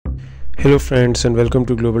Hello friends and welcome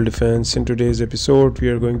to Global Defense. In today's episode we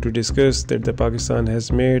are going to discuss that the Pakistan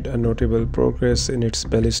has made a notable progress in its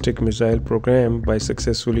ballistic missile program by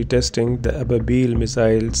successfully testing the MIRV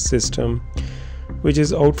Missile System, which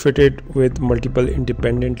is outfitted with multiple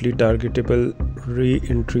independently targetable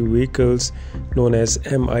reentry vehicles known as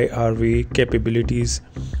MIRV capabilities.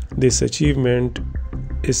 This achievement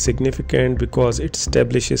is significant because it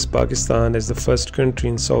establishes Pakistan as the first country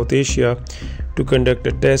in South Asia to conduct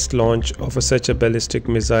a test launch of such a ballistic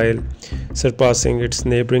missile, surpassing its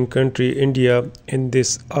neighboring country India in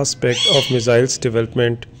this aspect of missiles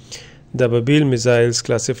development. The MIRV missiles,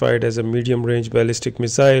 classified as a medium-range ballistic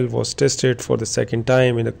missile, was tested for the second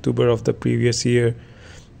time in October of the previous year.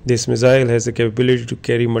 This missile has the capability to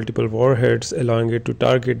carry multiple warheads, allowing it to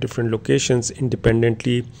target different locations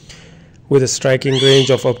independently. With a striking range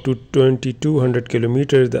of up to 2,200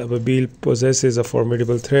 kilometers, the MIRV possesses a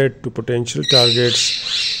formidable threat to potential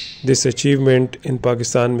targets. This achievement in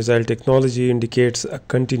Pakistan missile technology indicates a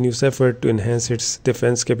continuous effort to enhance its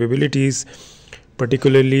defense capabilities,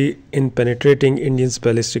 particularly in penetrating India's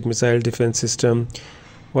ballistic missile defense system.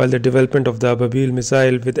 While the development of the MIRV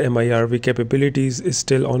missile with MIRV capabilities is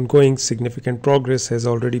still ongoing, significant progress has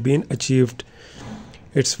already been achieved.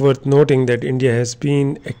 It's worth noting that India has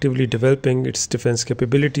been actively developing its defense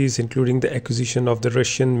capabilities, including the acquisition of the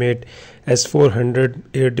Russian-made S-400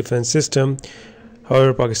 air defense system.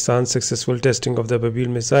 However, Pakistan's successful testing of the MIRV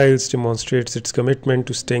missiles demonstrates its commitment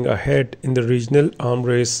to staying ahead in the regional arms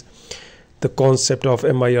race. The concept of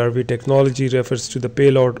MIRV technology refers to the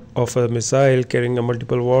payload of a missile carrying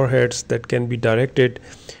multiple warheads that can be directed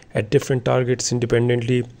at different targets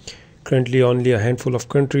independently. Currently, only a handful of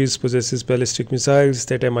countries possesses ballistic missiles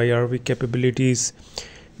that MIRV capabilities.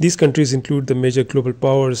 These countries include the major global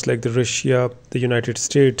powers like Russia, the United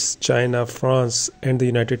States, China, France, and the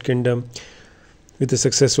United Kingdom. With the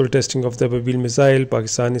successful testing of the MIRV missile,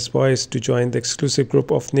 Pakistan is poised to join the exclusive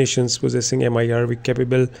group of nations possessing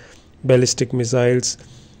MIRV-capable ballistic missiles.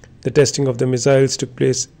 The testing of the missiles took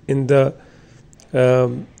place in the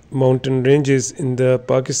mountain ranges in the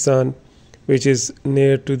Pakistan, which is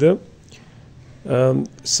near to the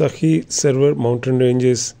Sakhi Server mountain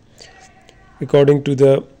ranges. According to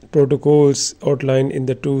the protocols outlined in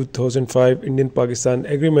the 2005 Indian-Pakistan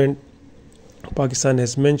Agreement, Pakistan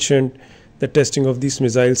has mentioned the testing of these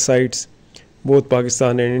missile sites. Both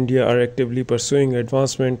Pakistan and India are actively pursuing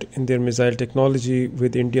advancement in their missile technology,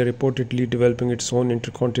 with India reportedly developing its own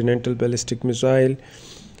intercontinental ballistic missile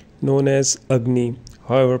known as Agni.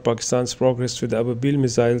 However, Pakistan's progress with the MIRV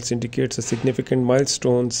missiles indicates a significant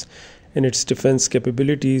milestones in its defense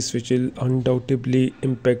capabilities, which will undoubtedly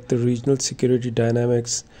impact the regional security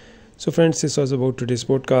dynamics. So friends, this was about today's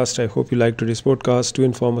podcast. I hope you liked today's podcast. Do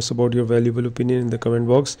inform us about your valuable opinion in the comment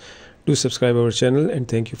box. Do subscribe our channel, and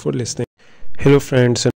thank you for listening. Hello friends.